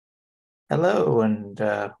Hello and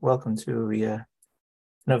welcome to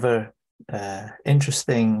another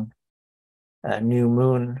interesting new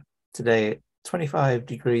moon today, 25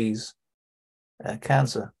 degrees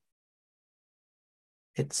Cancer.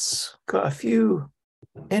 It's got a few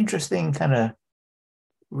interesting kind of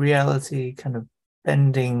reality, kind of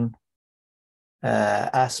bending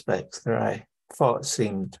aspects that I thought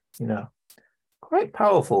seemed, quite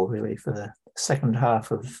powerful really for the second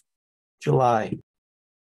half of July.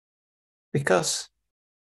 Because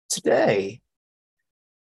today,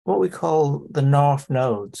 what we call the North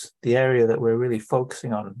Nodes, the area that we're really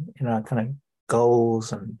focusing on in our kind of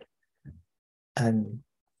goals and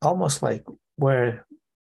almost like where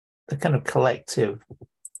the kind of collective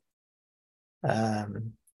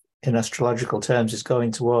in astrological terms is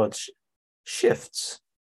going towards shifts,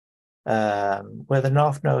 where the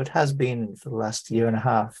North Node has been for the last year and a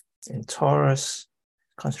half in Taurus,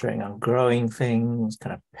 concentrating on growing things,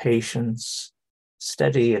 kind of patience,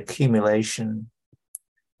 steady accumulation,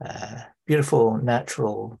 beautiful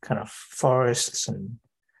natural kind of forests and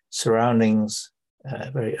surroundings,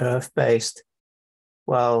 very earth-based,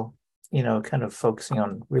 while, kind of focusing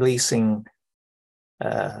on releasing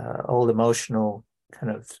old emotional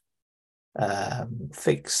kind of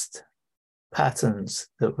fixed patterns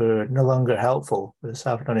that were no longer helpful for the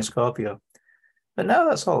South Node in Scorpio. But now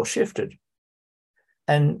that's all shifted.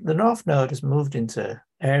 And the North Node has moved into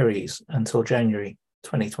Aries until January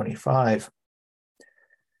 2025.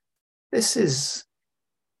 This is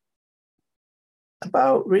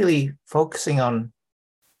about really focusing on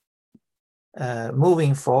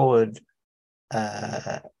moving forward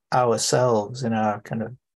ourselves in our kind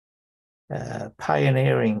of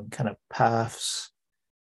pioneering kind of paths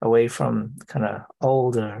away from kind of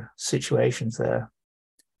older situations that are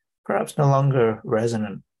perhaps no longer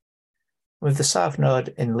resonant. With the South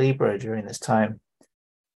Node in Libra during this time,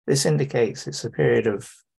 this indicates it's a period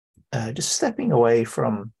of just stepping away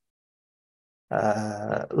from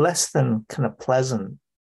less than kind of pleasant,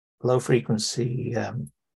 low frequency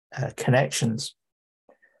connections,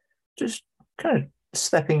 just kind of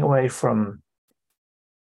stepping away from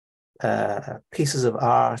pieces of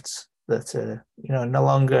art that are, no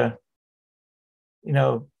longer,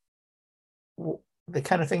 the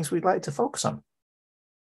kind of things we'd like to focus on.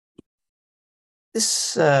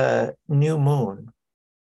 This new moon,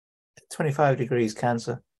 25 degrees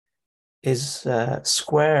Cancer, is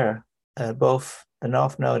square both the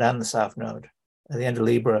North Node and the South Node at the end of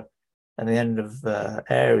Libra and the end of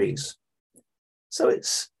Aries. So it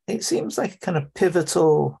seems like a kind of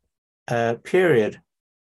pivotal period,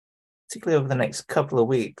 particularly over the next couple of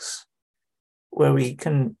weeks, where we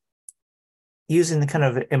can, using the kind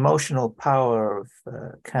of emotional power of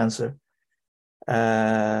Cancer,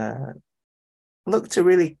 look to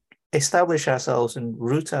really establish ourselves and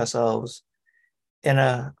root ourselves in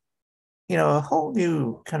a whole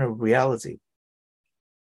new kind of reality.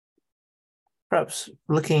 Perhaps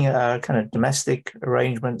looking at our kind of domestic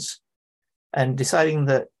arrangements and deciding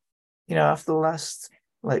that, after the last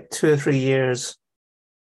like 2 or 3 years,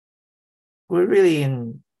 we're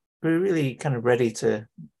really kind of ready to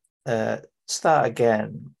start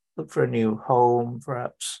again, look for a new home,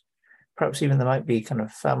 perhaps even there might be kind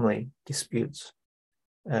of family disputes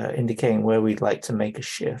indicating where we'd like to make a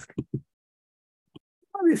shift.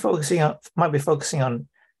 Might be focusing on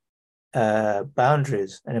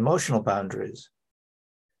boundaries and emotional boundaries,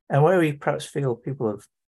 and where we perhaps feel people have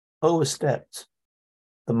overstepped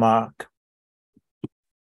the mark.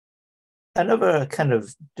 Another kind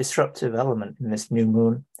of disruptive element in this new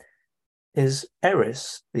moon is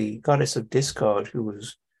Eris, the goddess of discord, who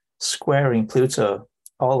was squaring Pluto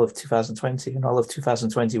all of 2020 and all of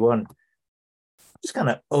 2021, just kind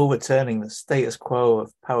of overturning the status quo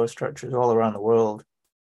of power structures all around the world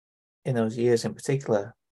in those years in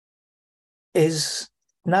particular, is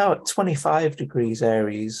now at 25 degrees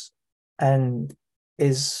Aries and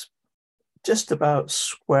is just about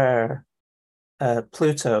square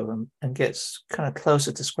Pluto and gets kind of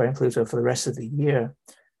closer to squaring Pluto for the rest of the year.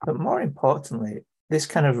 But more importantly, this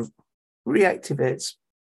kind of reactivates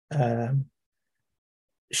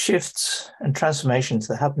shifts and transformations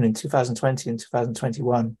that happened in 2020 and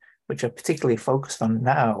 2021, which are particularly focused on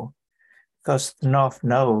now, because the North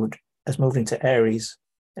Node has moved into Aries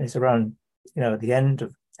and it's around, the end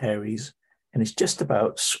of Aries, and it's just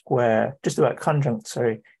about conjunct,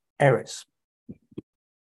 Eris.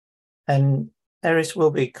 And Eris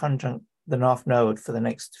will be conjunct the North Node for the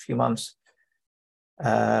next few months,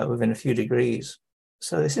 within a few degrees.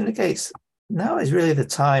 So this indicates now is really the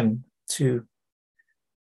time to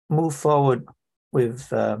move forward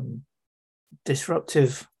with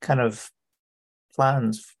disruptive kind of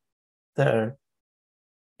plans that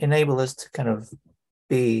enable us to kind of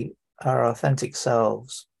be our authentic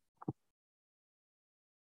selves,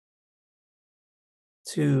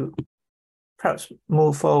 to perhaps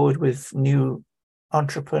move forward with new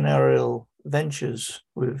entrepreneurial ventures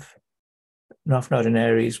with North Node in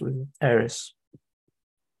Aries, with Eris.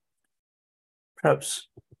 Perhaps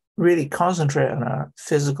really concentrate on our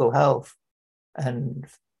physical health and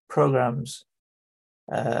programs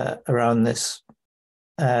around this.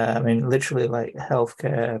 I mean, literally like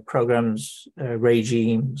healthcare programs,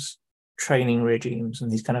 regimes, training regimes,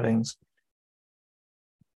 and these kind of things.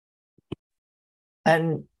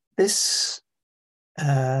 And this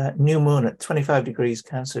new moon at 25 degrees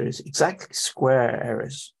Cancer is exactly square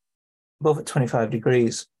Eris, both at 25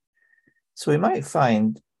 degrees. So we might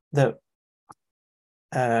find that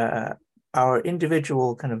our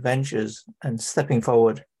individual kind of ventures and stepping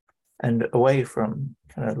forward and away from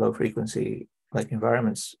kind of low frequency like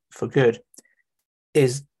environments for good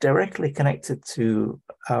is directly connected to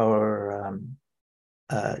our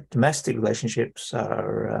domestic relationships,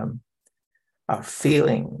 our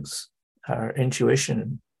feelings, our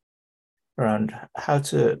intuition around how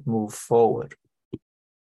to move forward.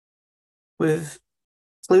 With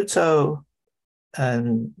Pluto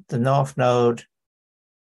and the North Node,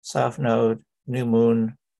 South Node, New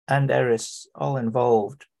Moon, and Eris all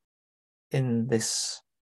involved in this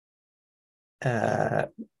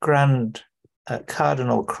grand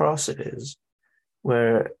cardinal cross it is,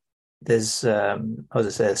 where there's, as I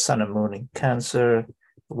say, Sun and Moon in Cancer,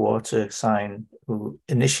 the water sign who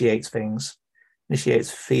initiates things,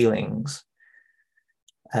 initiates feelings.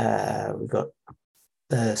 We've got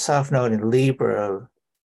the South Node in Libra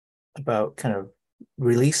about kind of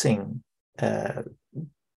releasing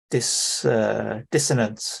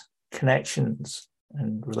dissonance, connections,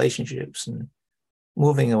 and relationships, and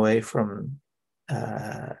moving away from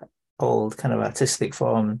old kind of artistic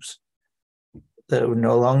forms that were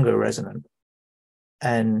no longer resonant.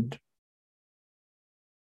 And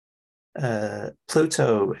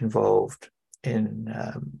Pluto involved in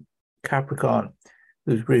Capricorn,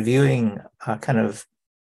 who's reviewing our kind of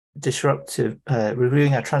disruptive,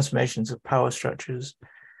 reviewing our transformations of power structures,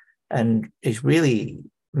 and is really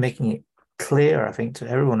making it clear, I think, to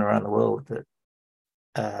everyone around the world that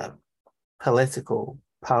political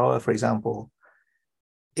power, for example,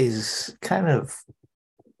 is kind of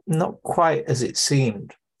not quite as it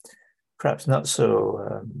seemed, perhaps not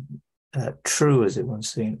so true as it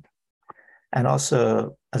once seemed. And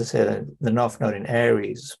also, as I said, the North Node in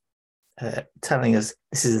Aries, telling us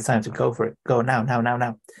this is the time to go for it, go now,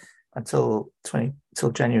 until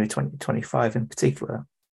January 2025 in particular.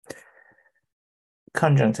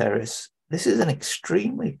 Conjunct Eris, this is an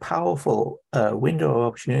extremely powerful window of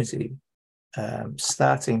opportunity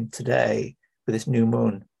starting today with this new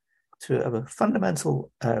moon to have a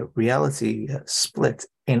fundamental reality split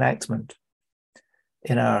enactment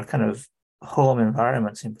in our kind of home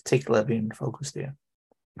environments in particular being focused here,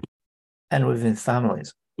 and within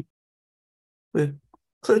families. With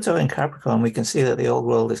Pluto in Capricorn, we can see that the old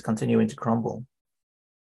world is continuing to crumble.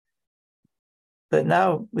 But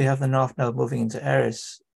now we have the North Node moving into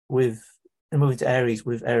Aries with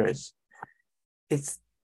Aries. It's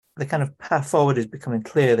the kind of path forward is becoming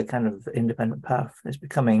clear. The kind of independent path is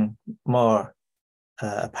becoming more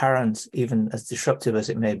apparent, even as disruptive as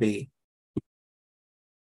it may be.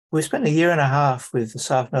 We spent 1.5 years with the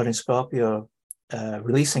South Node in Scorpio,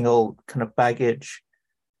 releasing old kind of baggage,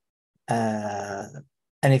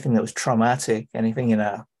 anything that was traumatic, anything in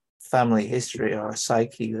our family history or our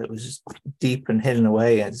psyche that was deep and hidden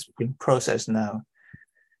away, and it's been processed now.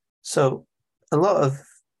 So a lot of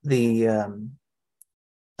the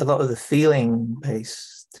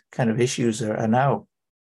feeling-based kind of issues are now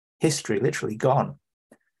history, literally gone.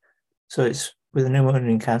 So it's with the new moon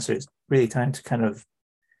in Cancer, it's really time to kind of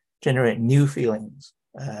generate new feelings,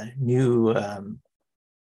 new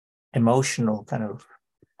emotional kind of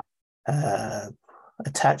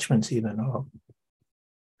attachments even, or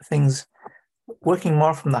things working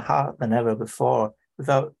more from the heart than ever before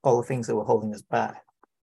without all the things that were holding us back.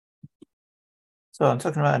 So I'm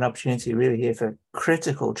talking about an opportunity really here for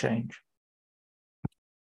critical change.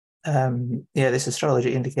 This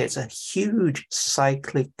astrology indicates a huge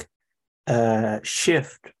cyclic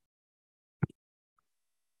shift.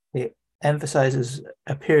 It emphasizes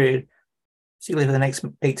a period, particularly for the next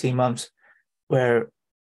 18 months, where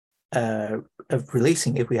of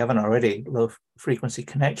releasing, if we haven't already, low frequency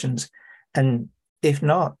connections, and if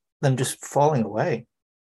not, then just falling away.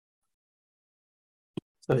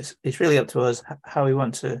 So it's really up to us how we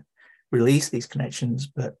want to release these connections,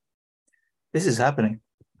 but this is happening.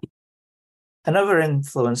 Another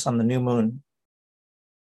influence on the new moon,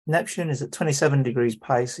 Neptune is at 27 degrees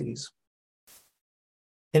Pisces,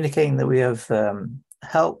 indicating that we have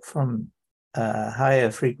help from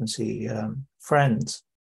higher frequency friends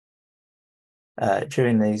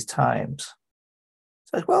during these times.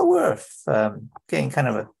 So it's well worth getting kind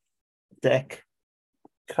of a deck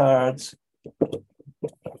cards.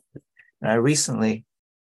 And I recently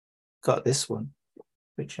got this one,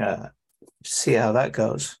 which see how that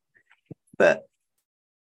goes. But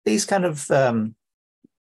these kind of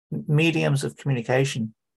mediums of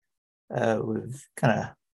communication with kind of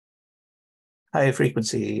higher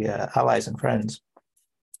frequency allies and friends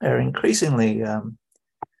are increasingly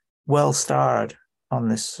well starred on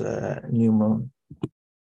this new moon.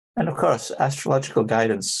 And of course, astrological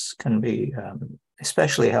guidance can be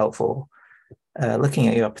especially helpful looking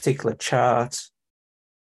at your particular chart.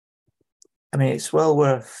 I mean, it's well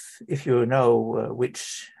worth, if you know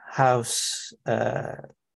which house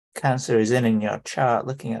Cancer is in your chart,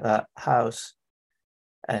 looking at that house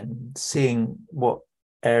and seeing what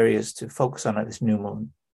areas to focus on at this new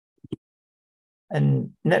moon.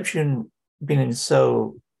 And Neptune being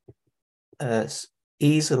so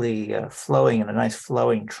easily flowing in a nice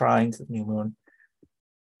flowing trine to the new moon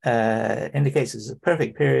indicates it's a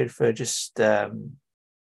perfect period for just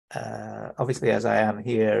obviously, as I am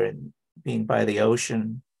here and being by the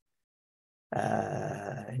ocean,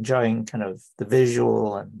 enjoying kind of the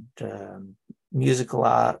visual and musical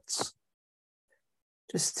arts,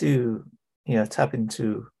 just to tap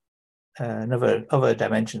into other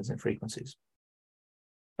dimensions and frequencies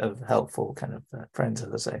of helpful kind of friends,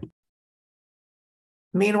 as I say.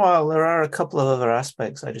 Meanwhile, there are a couple of other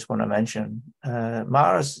aspects I just want to mention.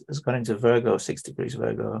 Mars has gone into Virgo, 6 degrees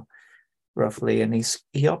Virgo, roughly, and he's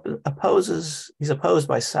opposed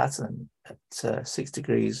by Saturn at 6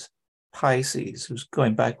 degrees Pisces, who's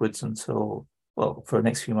going backwards until, well, for the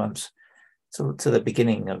next few months, to the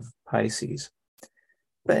beginning of Pisces.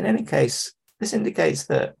 But in any case, this indicates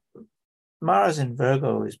that Mars in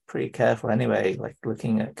Virgo is pretty careful anyway, like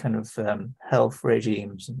looking at kind of health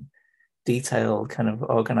regimes and detailed kind of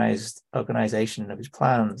organization of his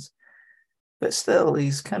plans. But still,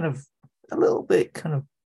 he's kind of a little bit kind of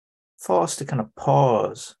forced to kind of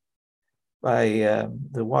pause by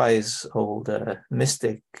the wise old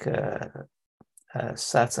mystic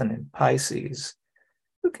Saturn in Pisces,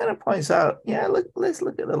 who kind of points out, let's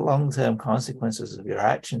look at the long-term consequences of your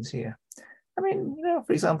actions here. I mean,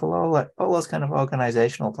 for example, all those kind of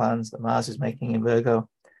organizational plans that Mars is making in Virgo,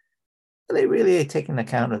 are they really taking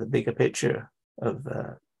account of the bigger picture of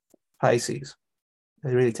Pisces? Are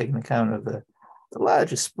they really taking account of the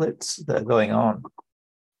larger splits that are going on?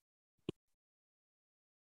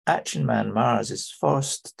 Action Man Mars is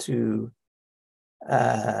forced to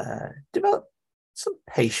develop some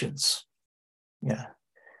patience,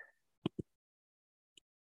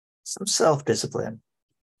 some self-discipline.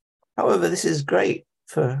 However, this is great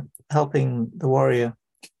for helping the warrior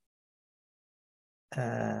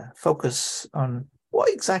focus on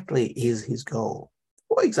what exactly is his goal.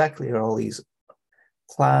 What exactly are all these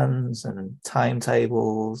plans and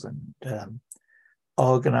timetables and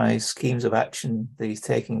organized schemes of action that he's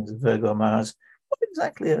taking as Virgo Mars? What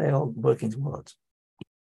exactly are they all working towards?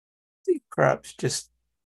 Perhaps just,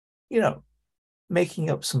 making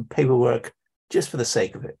up some paperwork just for the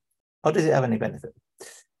sake of it? Or does it have any benefit?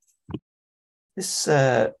 This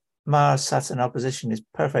Mars-Saturn opposition is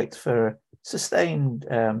perfect for sustained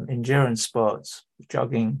endurance sports,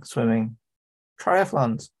 jogging, swimming,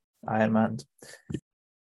 triathlons, Ironmans.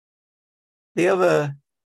 The other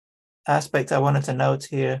aspect I wanted to note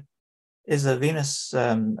here is that Venus,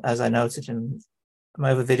 as I noted in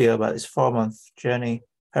my other video about this 4-month journey,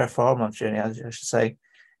 her 4-month journey, I should say,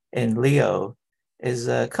 in Leo, is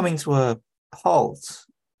coming to a halt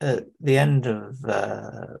at the end of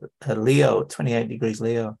Leo, 28 degrees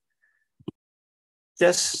Leo.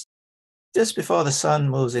 Just before the sun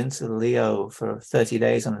moves into Leo for 30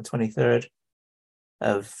 days on the 23rd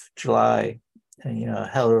of July, and,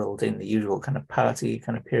 heralding the usual kind of party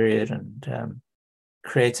kind of period and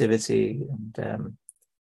creativity and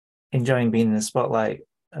enjoying being in the spotlight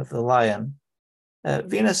of the lion,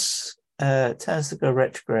 Venus turns to go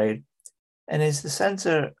retrograde and is the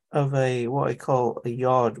center of what I call a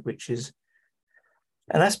yod, which is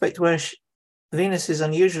an aspect where Venus is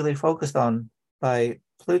unusually focused on by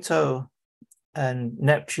Pluto and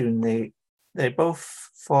Neptune. They both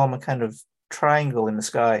form a kind of triangle in the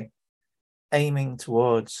sky, aiming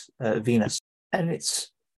towards Venus. And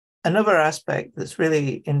it's another aspect that's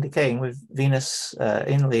really indicating, with Venus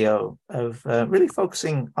in Leo, of really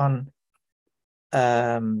focusing on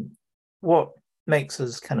what makes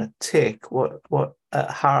us kind of tick. What at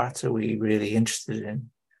heart are we really interested in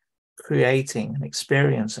creating and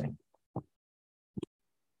experiencing?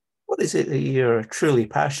 What is it that you're truly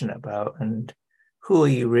passionate about, and who are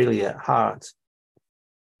you really at heart?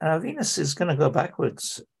 And our Venus is going to go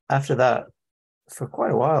backwards after that for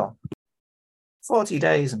quite a while, 40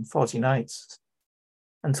 days and 40 nights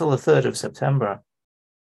until the 3rd of September.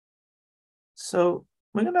 So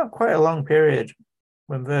we're going to have quite a long period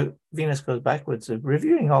when Venus goes backwards of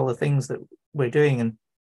reviewing all the things that we're doing and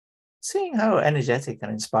seeing how energetic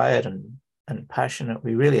and inspired and passionate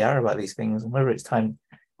we really are about these things, and whether it's time,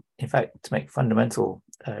 in fact, to make fundamental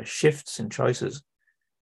shifts in choices,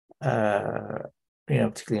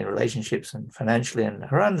 particularly in relationships and financially, and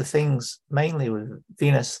around the things mainly with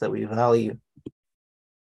Venus that we value.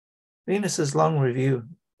 Venus's long review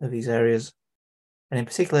of these areas, and in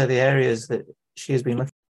particular the areas that she has been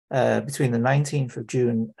looking between the 19th of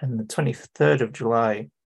June and the 23rd of July,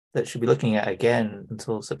 that she'll be looking at again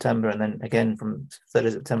until September, and then again from 3rd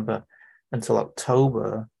of September until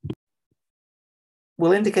October,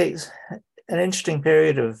 will indicate an interesting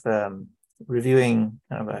period of reviewing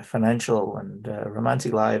kind of our financial and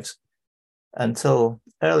romantic lives until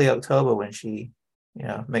early October, when she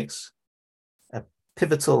makes a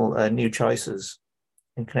pivotal new choices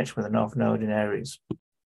in connection with the North Node in Aries.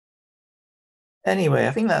 Anyway,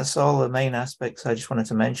 I think that's all the main aspects I just wanted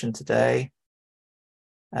to mention today.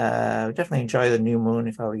 Definitely enjoy the new moon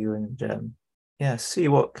if I were you, and see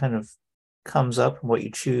what kind of comes up and what you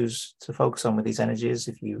choose to focus on with these energies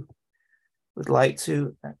if you would like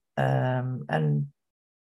to.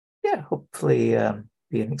 Hopefully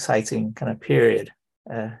be an exciting kind of period.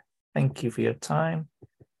 Thank you for your time.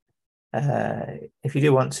 If you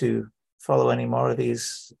do want to follow any more of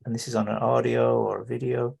these, and this is on an audio or a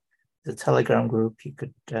video, there's a Telegram group you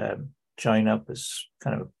could join up as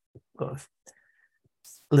kind of got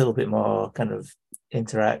a little bit more kind of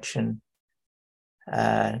interaction.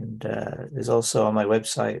 And there's also on my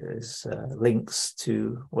website, there's links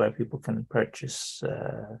to where people can purchase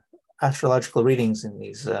astrological readings in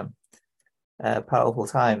these powerful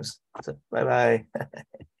times. So bye-bye.